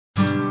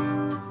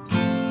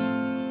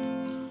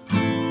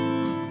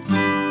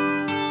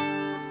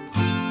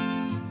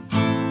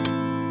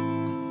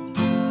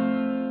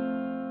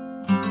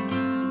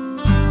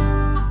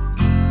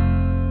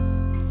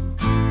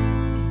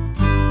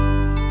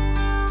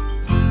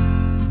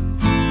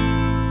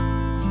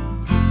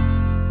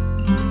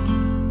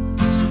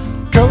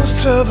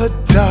Ghosts of a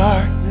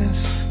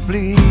darkness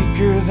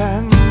bleaker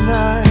than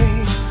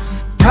night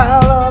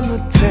prowl on the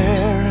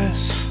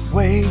terrace,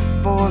 wait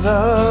for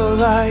the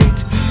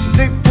light.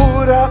 They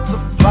put out the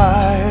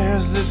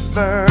fires that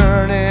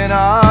burn in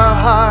our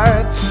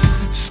hearts,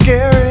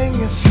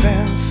 scaring us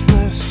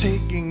senseless,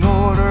 taking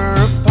order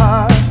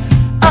apart.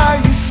 Are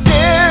you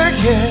scared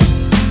yet?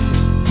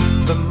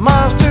 The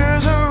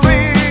monsters are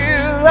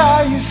real.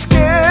 Are you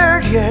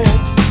scared yet?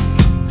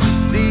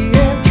 The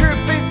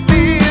entropy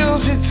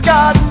feels it's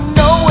got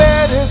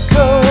nowhere to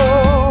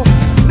go,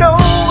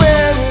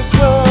 nowhere to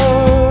go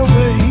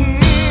but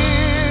here.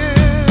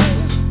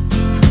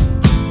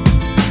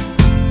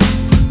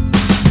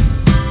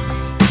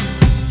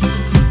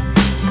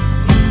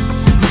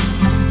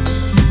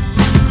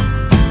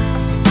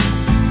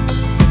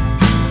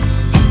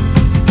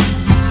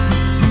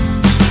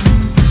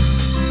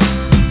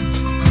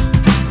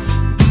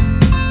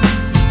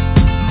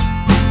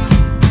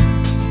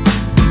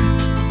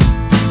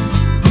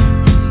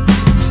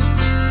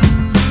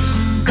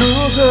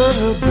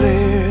 Of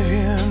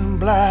oblivion,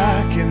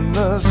 black in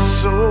the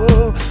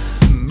soul,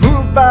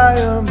 moved by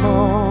a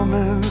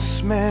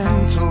moment's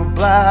mental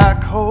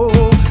black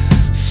hole,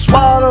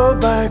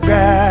 swallowed by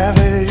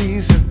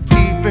gravities of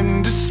deep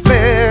in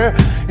despair,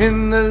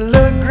 in the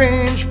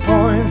Lagrange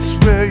points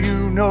where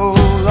you no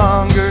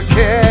longer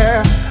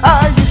care.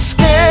 Are you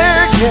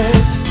scared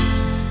yet?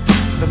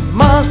 The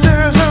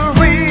monsters are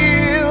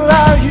real.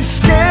 Are you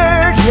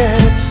scared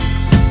yet?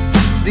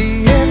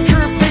 The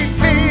entropy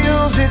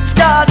feels it's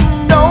got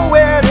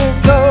nowhere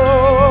to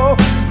go,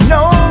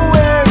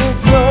 nowhere to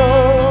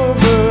go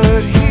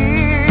but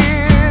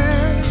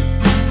here.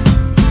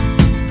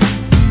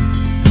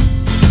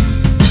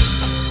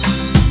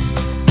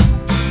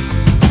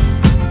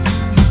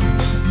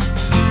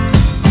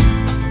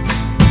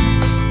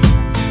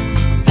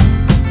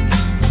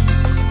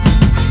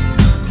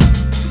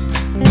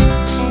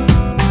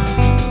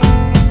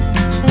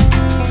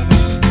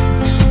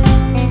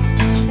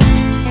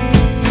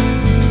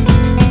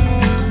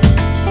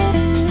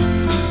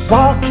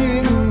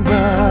 Walking,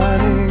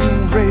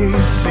 running,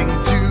 racing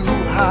to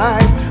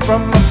hide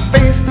from a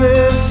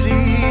faceless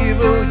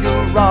evil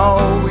you'll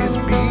always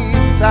be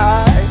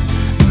beside.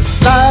 The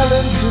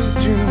silence and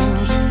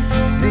dooms,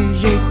 the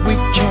ache we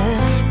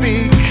can't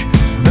speak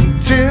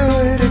until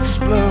it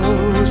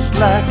explodes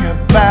like a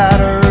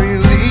battery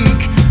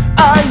leak.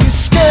 Are you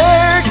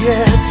scared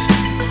yet?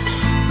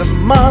 The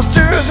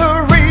monsters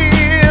are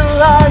real.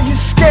 Are you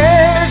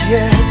scared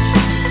yet?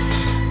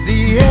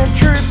 The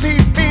entropy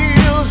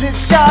feels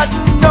it's got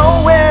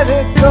nowhere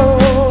to go.